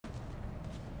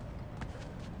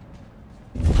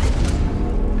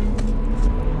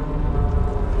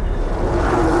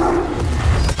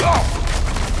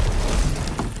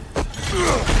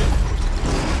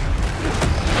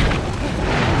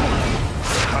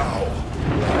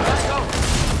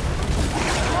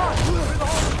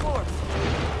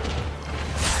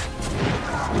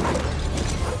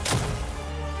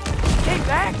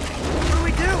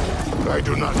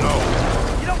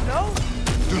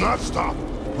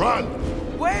Run!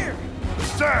 Where? The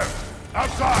stairs!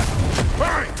 Outside!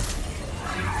 Hurry!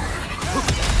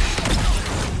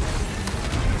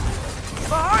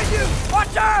 Behind you!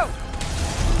 Watch out!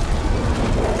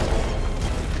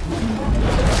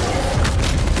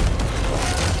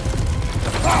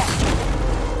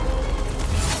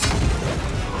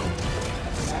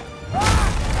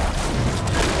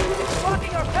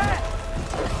 Blocking our path!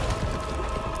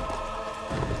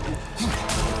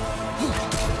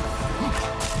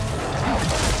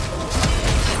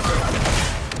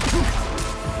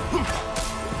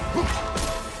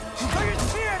 Throw your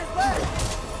spear at his leg!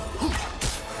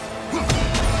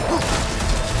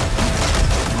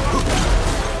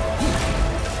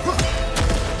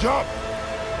 Jump!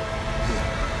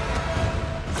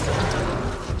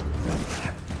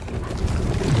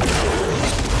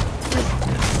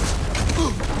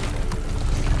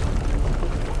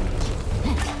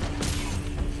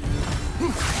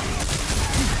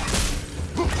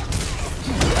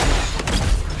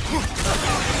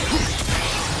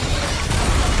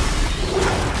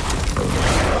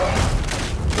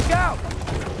 Look out!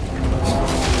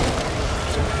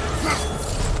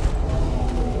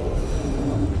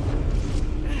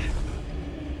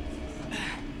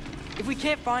 If we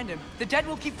can't find him, the dead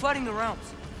will keep flooding the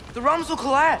realms. The realms will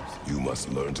collapse. You must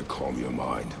learn to calm your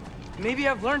mind. Maybe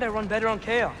I've learned I run better on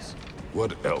chaos.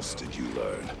 What else did you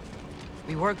learn?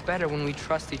 We work better when we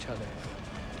trust each other.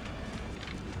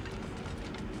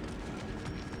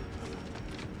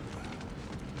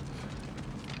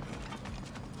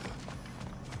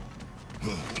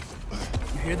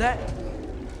 You hear that?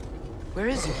 Where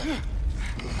is he?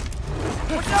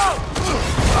 Watch out!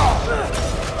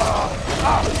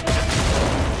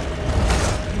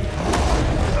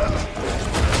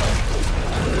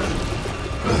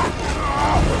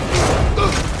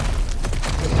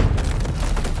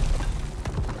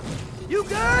 You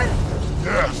good?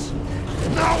 Yes!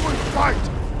 Now we fight!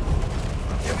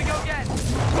 Here we go again.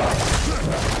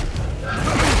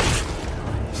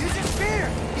 Use your spear!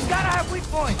 He's gotta have weak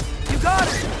points! You got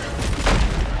it!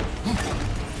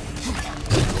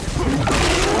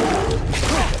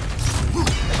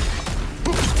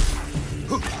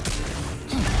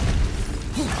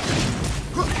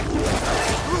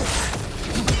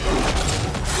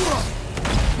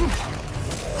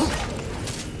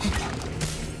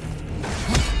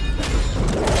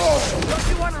 Don't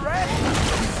you want to rest?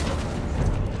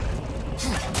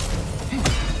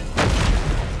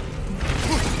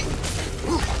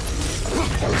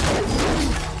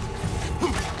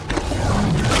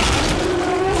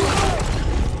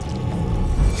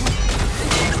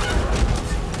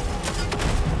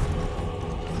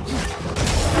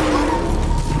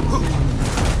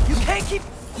 You can't keep...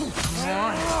 Come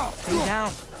on. Stay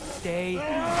down. Stay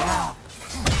down.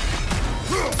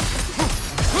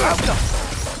 Out go.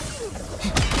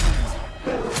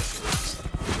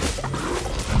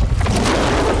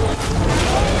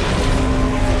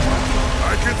 I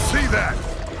can see that!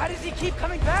 How does he keep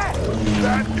coming back?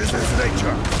 That is his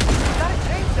nature! You gotta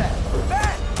change that.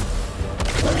 Back!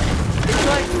 It's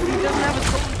like he doesn't have a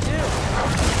soul to do.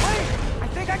 Wait! I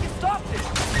think I can stop this.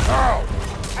 How?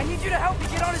 I need you to help me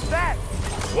get on his back.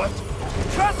 What?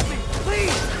 Trust me,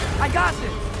 please! I got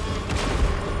this!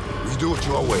 We do it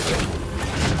your way then.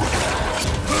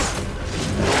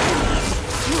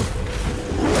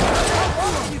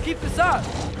 How long can you keep this up?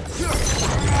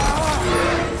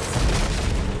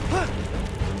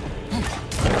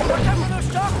 Watch out for those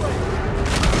shockwaves!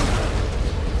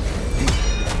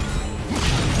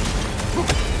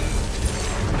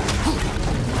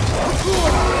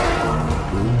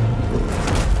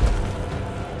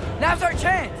 Now's our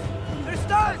chance! They're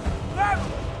stunned! Grab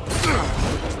them!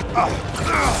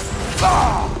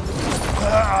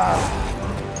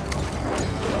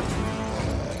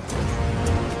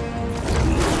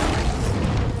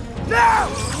 Now!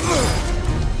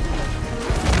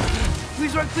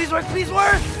 Please work, please work, please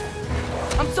work!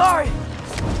 I'm sorry!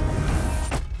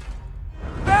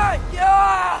 Ah,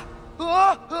 yeah!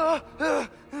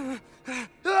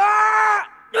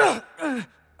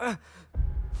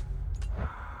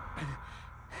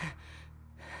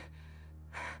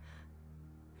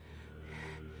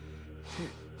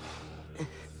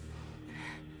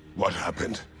 What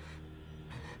happened?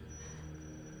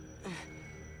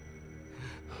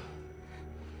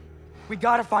 We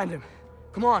gotta find him.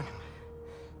 Come on.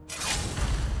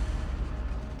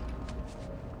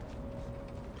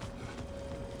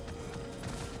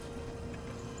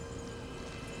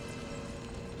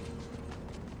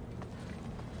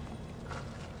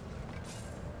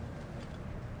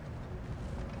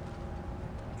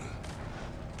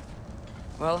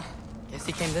 Well, guess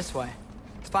he came this way.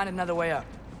 find another way up.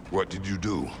 What did you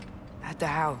do? At the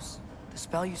house. The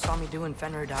spell you saw me do in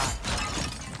Fenrir died.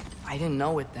 I didn't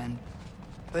know it then,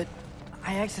 but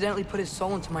I accidentally put his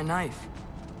soul into my knife.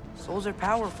 Souls are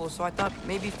powerful, so I thought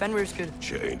maybe Fenrir's could...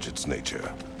 Change its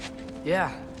nature.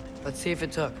 Yeah, let's see if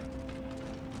it took.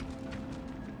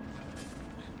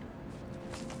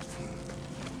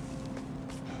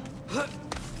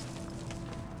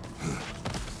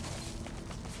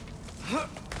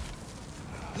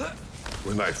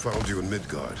 When I found you in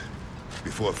Midgard,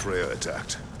 before Freya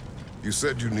attacked, you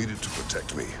said you needed to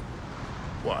protect me.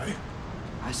 Why?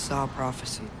 I saw a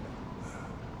prophecy.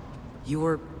 You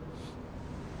were...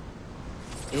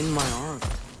 in my arms.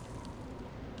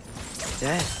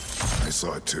 Dead. I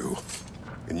saw it too.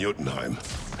 In Jotunheim.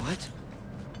 What?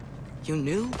 You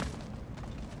knew?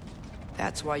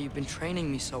 That's why you've been training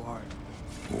me so hard.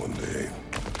 One day,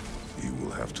 you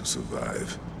will have to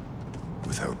survive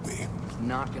without me.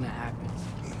 Not gonna happen.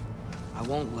 I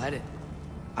won't let it.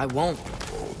 I won't.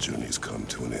 All journeys come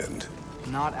to an end.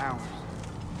 Not ours.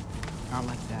 Not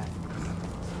like that.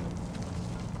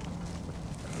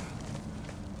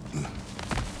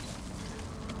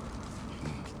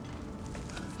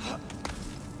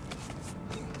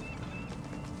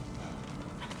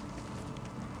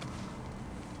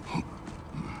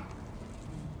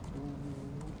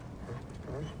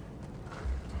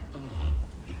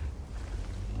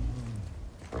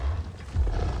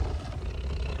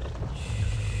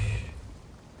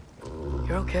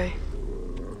 You're okay.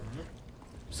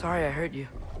 Sorry I hurt you.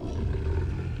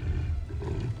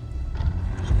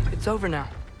 It's over now.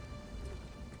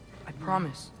 I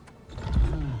promise.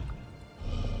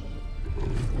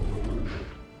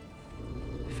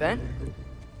 Fen?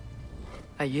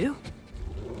 That you?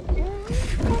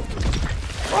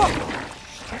 Oh!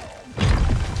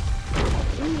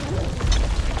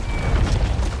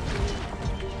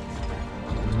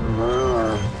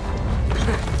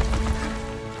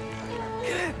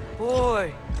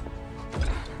 Boy.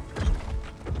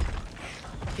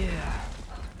 Yeah.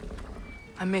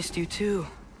 I missed you too.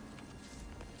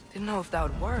 Didn't know if that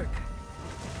would work.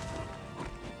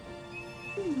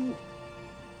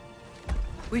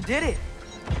 We did it!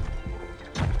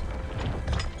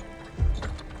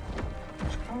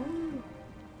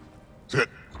 Sit.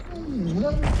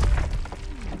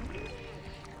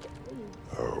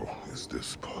 How is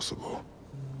this possible?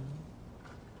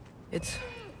 It's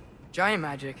giant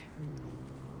magic.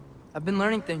 I've been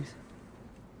learning things.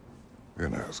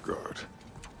 In Asgard.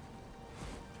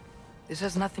 This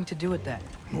has nothing to do with that.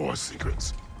 More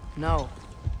secrets. No.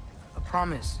 A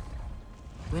promise.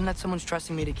 One that someone's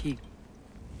trusting me to keep.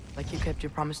 Like you kept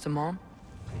your promise to Mom?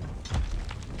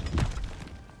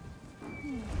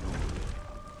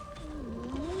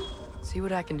 See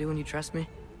what I can do when you trust me?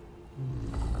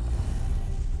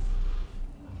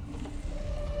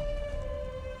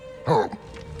 Home.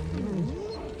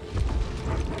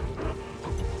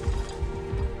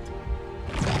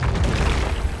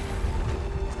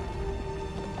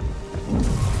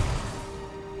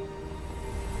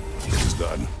 It is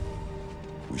done.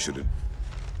 We should